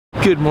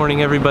Good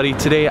morning, everybody.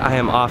 Today I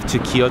am off to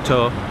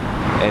Kyoto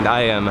and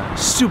I am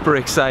super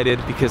excited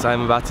because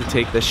I'm about to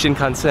take the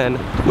Shinkansen,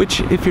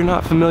 which, if you're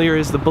not familiar,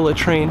 is the bullet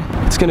train.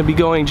 It's going to be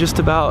going just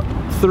about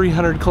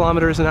 300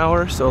 kilometers an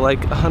hour, so like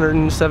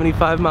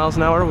 175 miles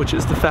an hour, which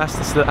is the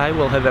fastest that I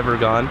will have ever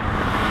gone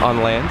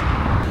on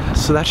land.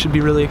 So that should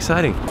be really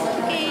exciting.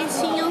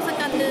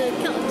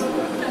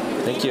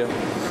 Thank you.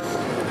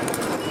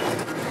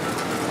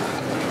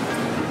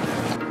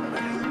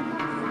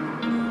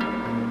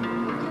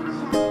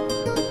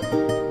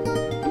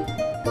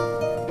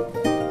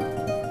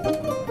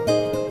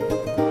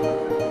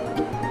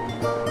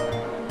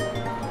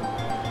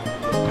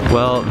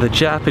 Well, the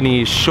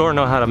Japanese sure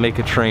know how to make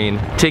a train.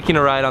 Taking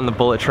a ride on the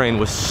bullet train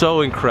was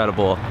so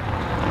incredible.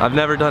 I've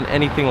never done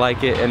anything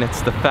like it, and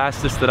it's the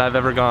fastest that I've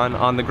ever gone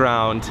on the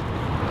ground,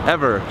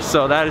 ever.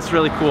 So that is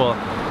really cool.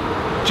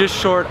 Just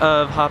short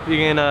of hopping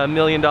in a $1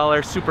 million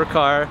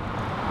supercar.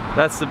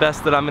 That's the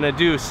best that I'm gonna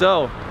do.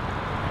 So,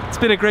 it's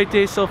been a great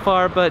day so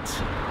far, but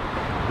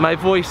my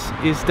voice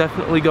is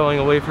definitely going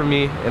away from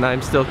me and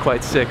I'm still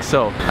quite sick,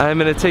 so I'm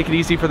gonna take it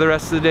easy for the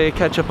rest of the day,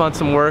 catch up on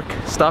some work,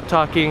 stop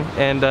talking,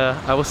 and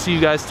I will see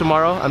you guys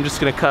tomorrow. I'm just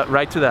gonna cut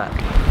right to that.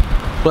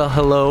 Well,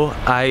 hello,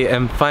 I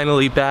am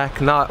finally back,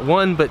 not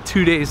 1 but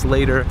 2 days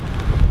later.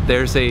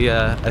 There's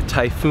a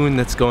typhoon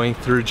that's going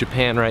through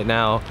Japan right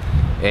now,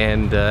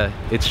 and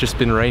it's just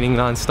been raining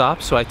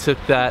non-stop, so I took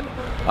that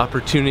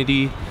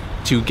opportunity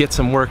to get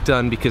some work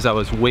done because I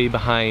was way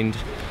behind.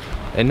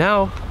 And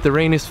now the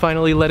rain is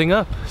finally letting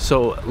up,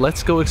 so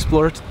let's go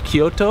explore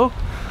Kyoto.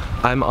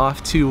 I'm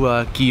off to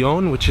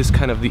Gion, which is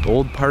kind of the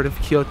old part of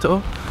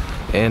Kyoto,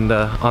 and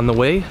on the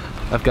way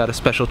I've got a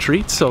special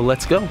treat, so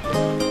let's go.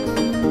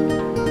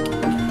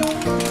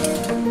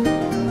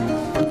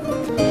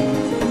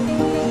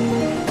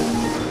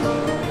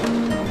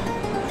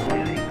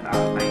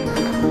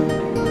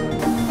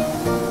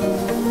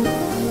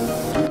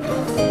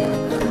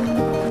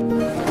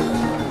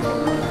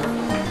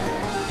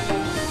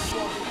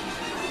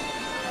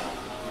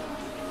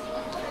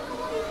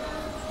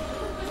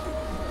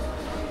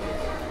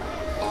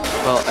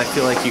 Well, I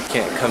feel like you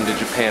can't come to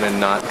Japan and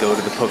not go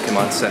to the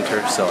Pokemon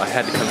Center, so I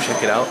had to come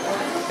check it out.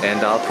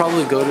 And I'll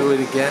probably go to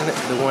it again.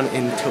 The one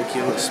in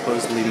Tokyo is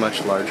supposedly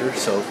much larger,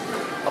 so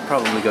I'll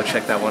probably go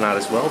check that one out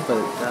as well.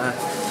 But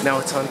now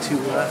it's on to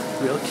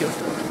real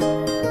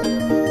Kyoto.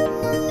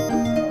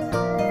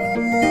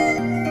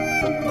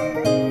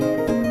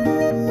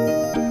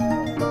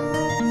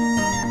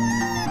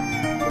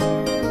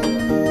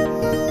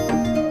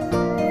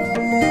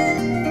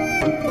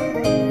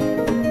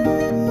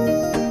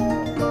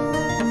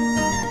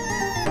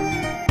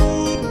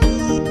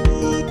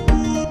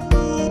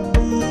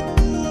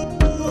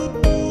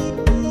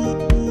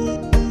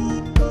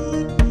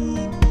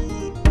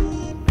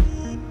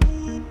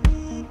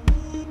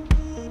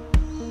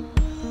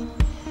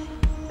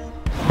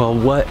 Well,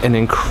 what an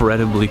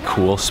incredibly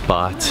cool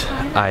spot.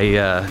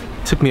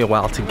 Took me a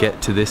while to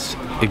get to this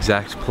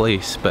exact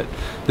place, but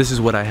this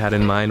is what I had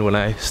in mind when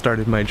I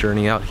started my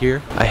journey out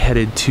here. I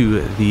headed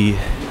to the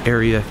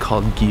area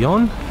called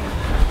Gion,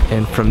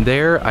 and from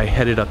there I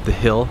headed up the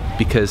hill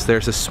because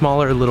there's a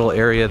smaller little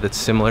area that's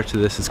similar to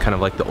this. It's kind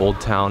of like the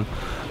old town,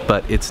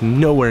 but it's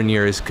nowhere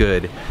near as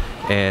good,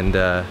 and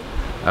I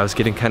was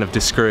getting kind of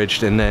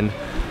discouraged, and then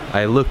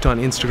I looked on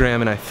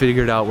Instagram and I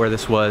figured out where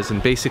this was,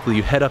 and basically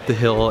you head up the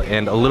hill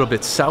and a little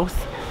bit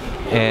south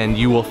and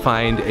you will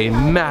find a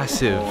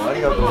massive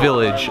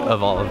village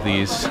of all of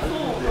these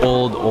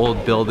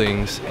old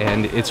buildings,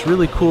 and it's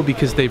really cool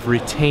because they've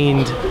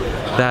retained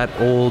that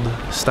old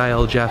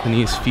style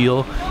Japanese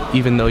feel,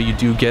 even though you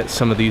do get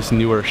some of these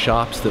newer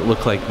shops that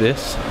look like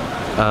this.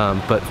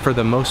 But for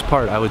the most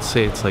part, I would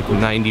say it's like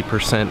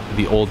 90%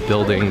 the old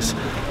buildings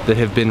that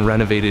have been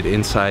renovated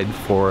inside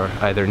for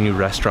either new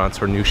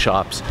restaurants or new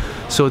shops.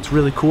 So it's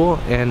really cool,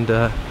 and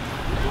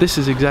this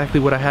is exactly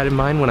what I had in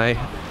mind when I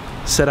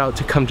set out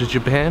to come to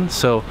Japan.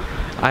 So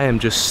I am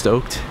just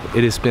stoked.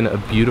 It has been a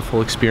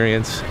beautiful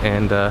experience,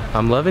 and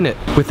I'm loving it.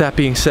 With that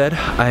being said,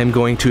 I am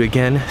going to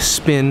again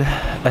spin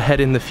ahead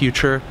in the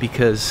future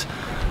because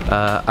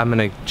I'm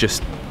gonna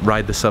just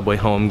ride the subway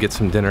home, get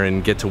some dinner,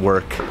 and get to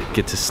work,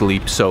 get to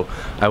sleep. So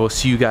I will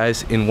see you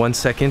guys in 1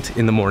 second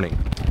in the morning.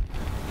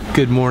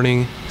 Good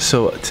morning.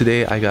 So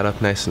today I got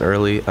up nice and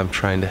early. I'm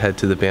trying to head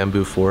to the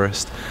bamboo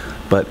forest,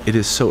 but it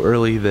is so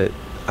early that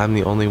I'm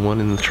the only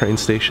one in the train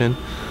station,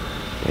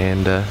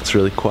 and it's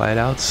really quiet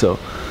out, so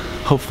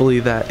hopefully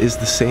that is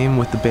the same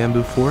with the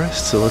bamboo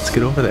forest, so let's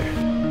get over there.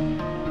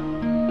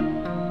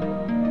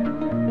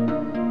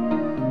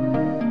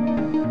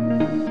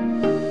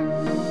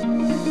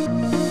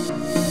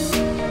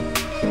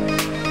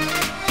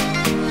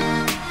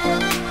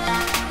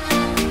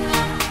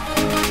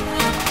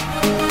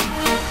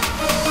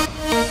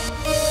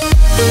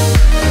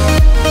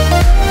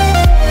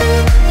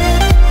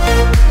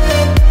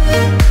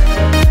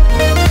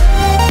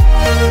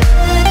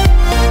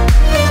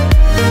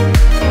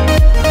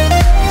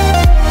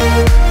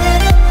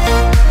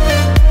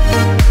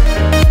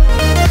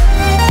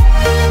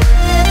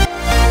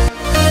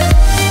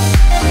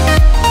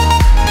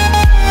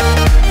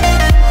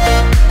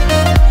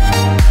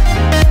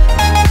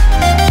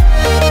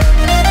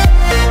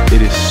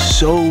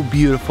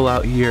 beautiful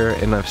out here,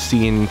 and I've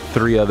seen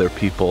 3 other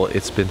people.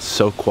 It's been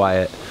so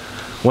quiet.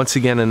 Once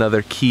again,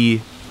 another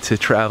key to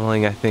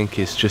traveling, I think,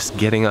 is just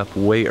getting up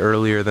way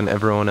earlier than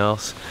everyone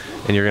else,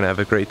 and you're gonna have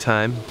a great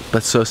time.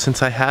 But so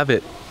since I have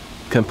it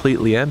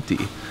completely empty,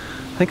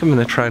 I think I'm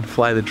gonna try and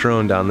fly the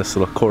drone down this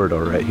little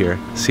corridor right here,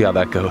 see how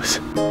that goes.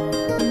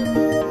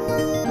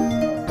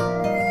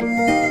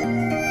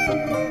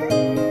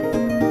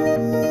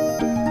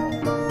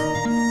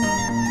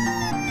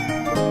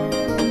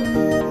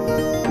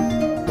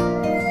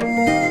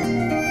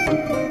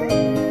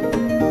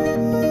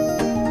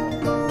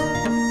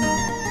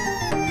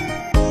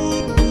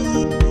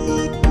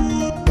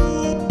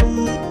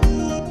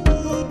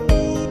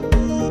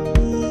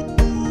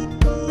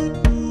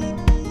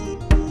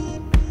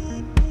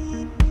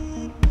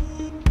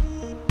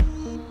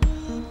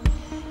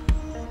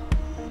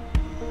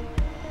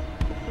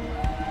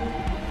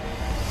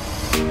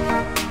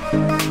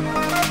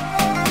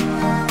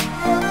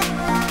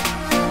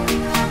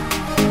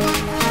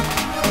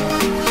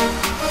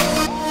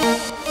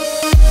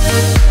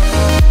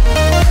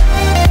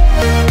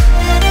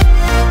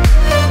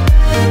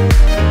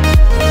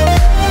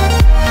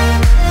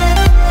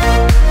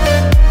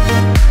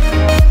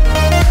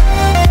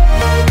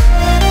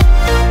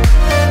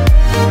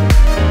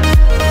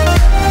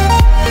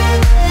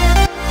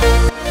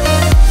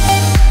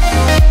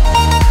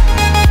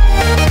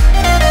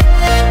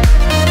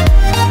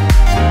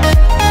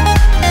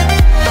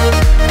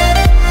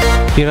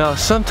 You know,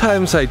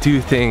 sometimes I do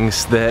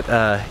things that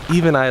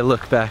even I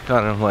look back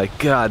on and I'm like,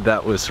 God,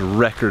 that was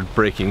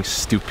record-breaking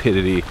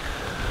stupidity.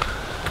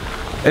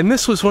 And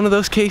this was one of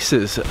those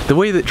cases. The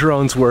way that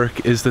drones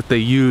work is that they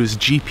use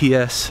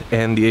GPS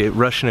and the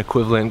Russian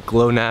equivalent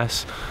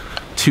GLONASS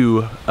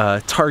to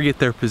target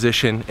their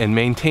position and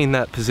maintain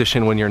that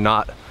position when you're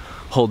not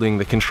holding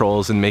the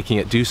controls and making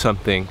it do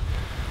something.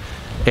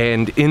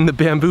 And in the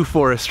bamboo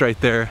forest right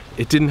there,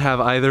 it didn't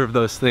have either of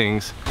those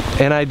things.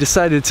 And I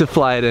decided to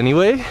fly it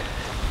anyway,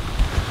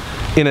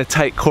 in a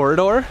tight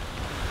corridor,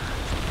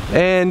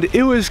 and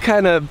it was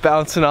kind of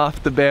bouncing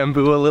off the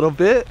bamboo a little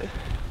bit,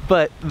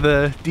 but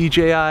the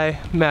DJI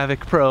Mavic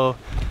Pro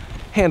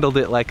handled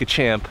it like a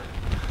champ,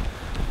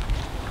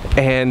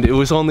 and it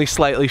was only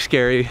slightly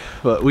scary,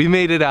 but we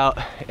made it out,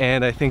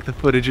 and I think the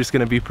footage is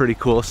going to be pretty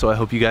cool, so I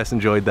hope you guys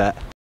enjoyed that.